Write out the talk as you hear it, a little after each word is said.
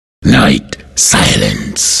Night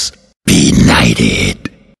silence, be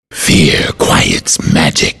nighted. Fear quiets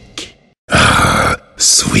magic. Ah,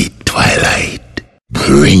 sweet twilight,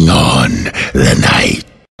 bring on the night.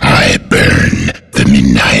 I burn the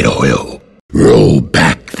midnight oil, roll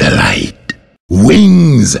back the light.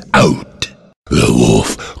 Wings out, the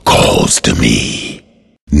wolf calls to me.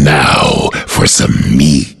 Now for some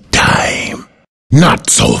me time. Not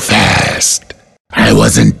so fast. I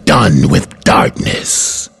wasn't done with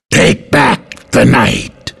darkness. Take back the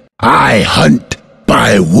night. I hunt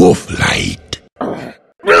by wolf light.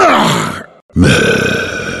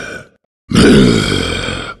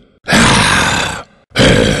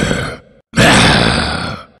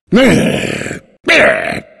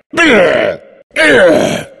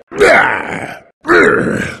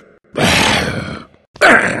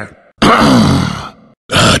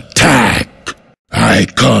 Attack! I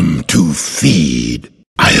come to feed.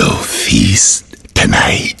 I'll feast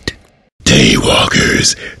tonight.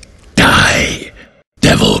 Daywalkers die.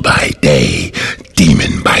 Devil by day,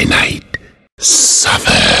 demon by night.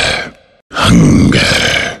 Suffer.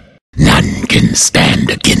 Hunger. None can stand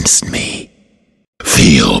against me.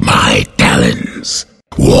 Feel my talons.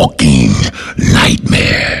 Walking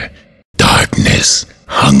nightmare. Darkness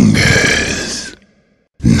hungers.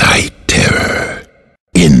 Night terror.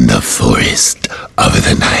 In the forest of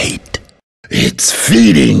the night. It's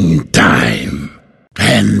feeding time.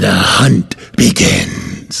 And the hunt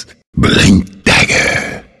begins. Blink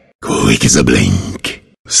dagger. Quick as a blink.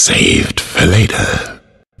 Saved for later.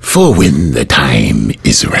 For when the time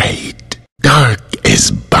is right. Dark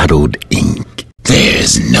as bottled ink.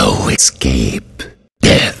 There's no escape.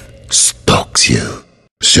 Death stalks you.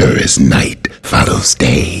 Sure as night follows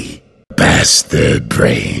day. Bastard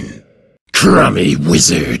brain. Crummy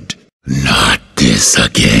wizard. Not this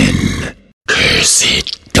again.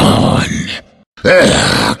 Cursed dawn.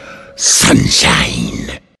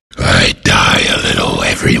 Sunshine. I die a little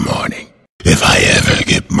every morning. If I ever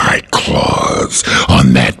get my claws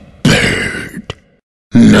on that bird.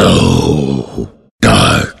 No.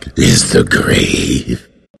 Dark is the grave.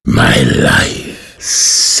 My life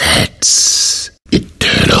sets.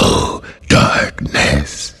 Eternal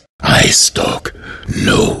darkness. I stalk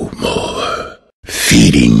no more.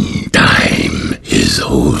 Feeding time is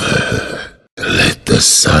over. Let the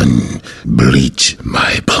sun bleach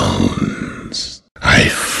my bones. I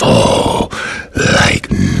fall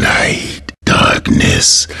like night.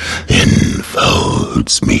 Darkness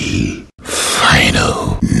enfolds me.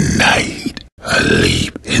 Final night. A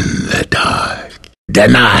leap in the dark.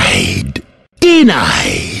 Denied.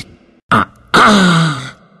 Denied.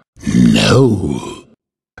 No.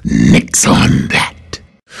 Nix on that.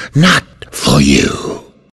 Not for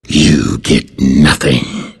you. You get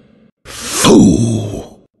nothing.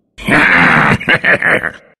 Fool.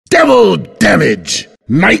 Double damage.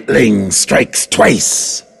 Nightling strikes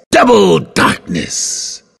twice. Double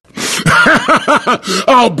darkness.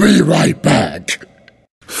 I'll be right back.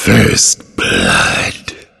 First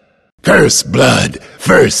blood. First blood,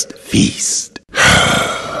 first feast.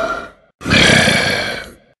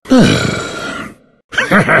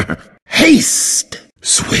 Haste.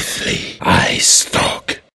 Swiftly I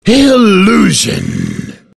stalk.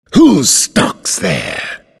 Illusion. Who stalks there?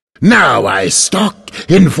 Now I stalk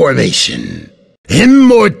in formation.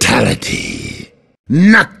 Immortality.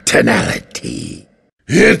 Nocturnality.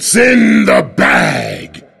 It's in the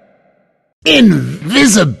bag.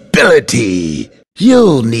 Invisibility.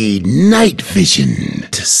 You'll need night vision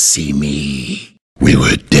to see me. We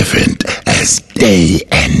were different as day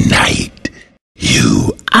and night.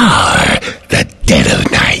 You are the dead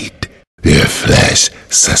of night. Your flesh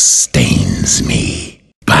sustains me.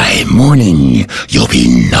 By morning, you'll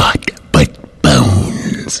be naught but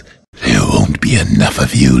bones. There won't be enough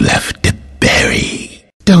of you left to bury.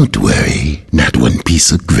 Don't worry, not one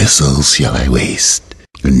piece of gristle shall I waste.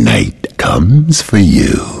 Night comes for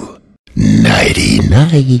you.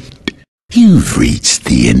 Nighty-night. You've reached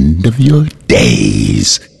the end of your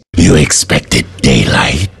days. You expected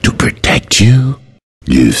daylight to protect you.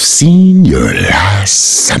 You've seen your last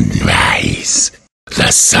sunrise.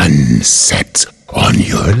 The sun sets on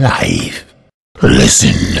your life.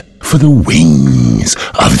 Listen for the wings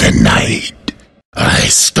of the night. I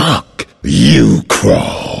stalk, you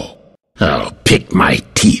crawl. I'll pick my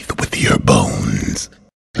teeth with your bones.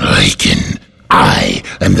 Lycan, I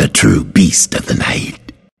am the true beast of the night.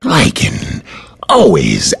 Lycan,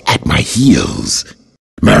 always at my heels.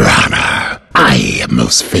 Marana, I am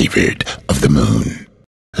most favored of the moon.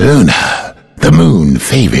 Luna, the moon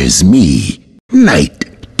favors me.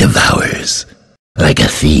 Night devours. Like a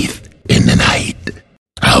thief in the night,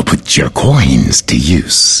 I'll put your coins to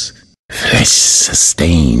use. Flesh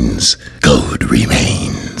sustains, gold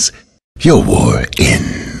remains. Your war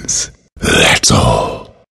ends. That's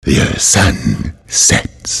all. Your sun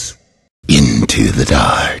sets into the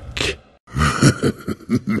dark.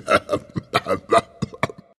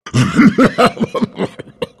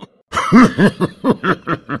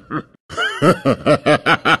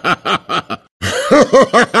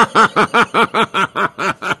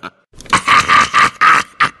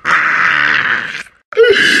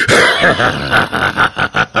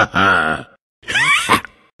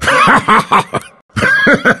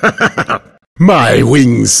 My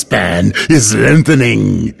wingspan is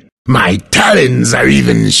lengthening. My talons are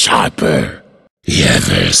even sharper,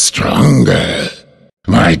 ever stronger.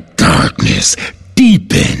 My darkness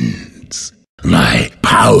deepens. My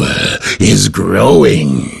power is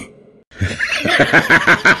growing.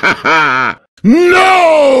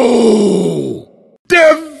 No!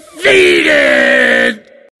 Defeated!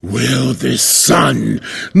 Will this sun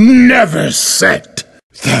never set?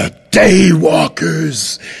 The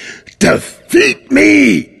Daywalkers defeat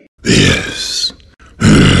me! Yes.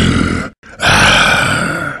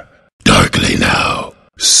 Darkly now,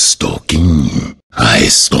 stalking. I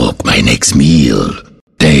stalk my next meal.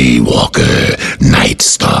 Daywalker,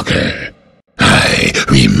 Nightstalker. I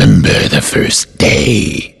remember the first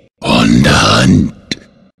day. On the hunt,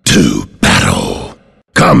 to battle.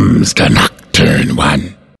 Comes the nocturne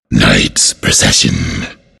one. Night's procession.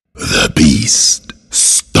 The beast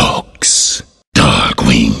stalks. Dark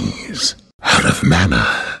wings. Out of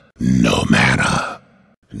mana. No mana.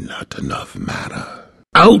 Not enough mana.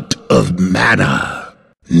 Out of mana.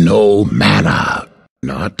 No mana.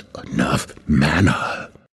 Not enough mana.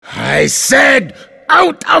 I said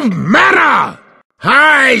out of mana!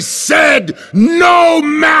 I said no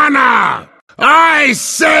mana! I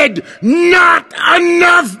said not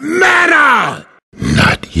enough mana!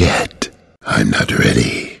 Not yet. I'm not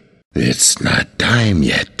ready. It's not time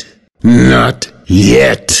yet. Not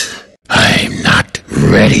yet. I'm not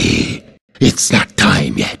ready. It's not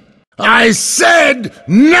time yet. I said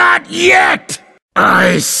not yet!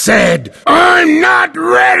 I said I'm not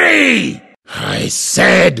ready! I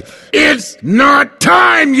said it's not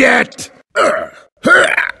time yet!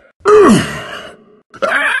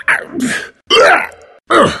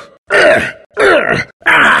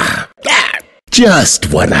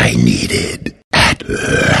 Just what I needed at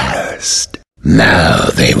last. Now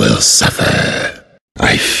they will suffer.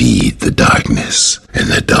 I feed the darkness, and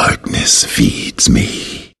the darkness feeds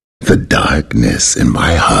me. The darkness in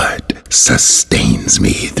my heart sustains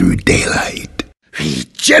me through daylight.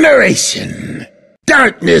 Regeneration!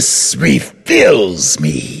 Darkness refills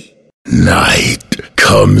me. Night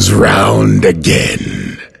comes round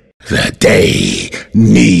again. The day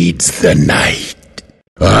needs the night.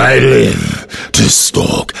 I live to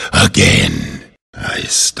stalk again. I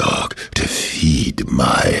stalk to feed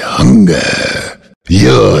my hunger.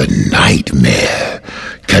 Your nightmare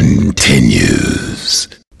continues.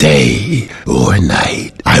 Day or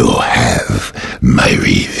night, I will have my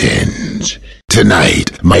revenge.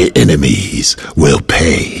 Tonight, my enemies will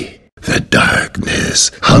pay. The darkness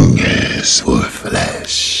hungers for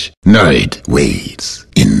flesh. Night waits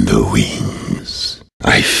in the wings.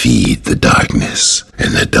 I feed the darkness,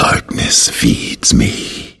 and the darkness feeds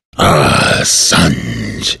me. Ah,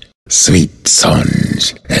 Sanj, sweet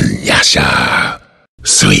Sanj and Yasha.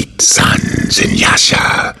 Sweet Sanj and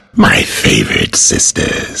Yasha, my favorite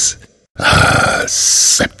sisters. Ah,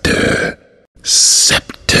 Scepter,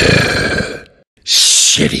 Scepter.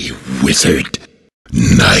 Shitty wizard.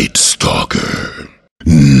 Nightstalker.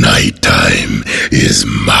 Nighttime is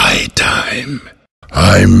my time.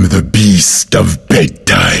 I'm the beast of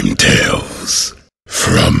bedtime tales.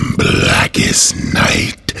 From blackest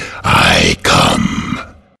night I come,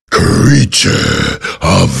 creature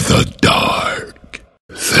of the dark.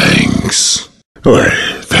 Thanks. Or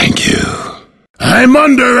thank you. I'm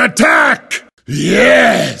under attack!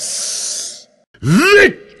 Yes!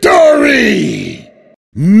 Victory!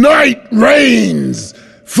 Night reigns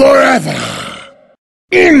forever!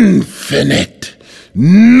 Infinite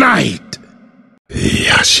night!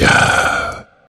 Yasha.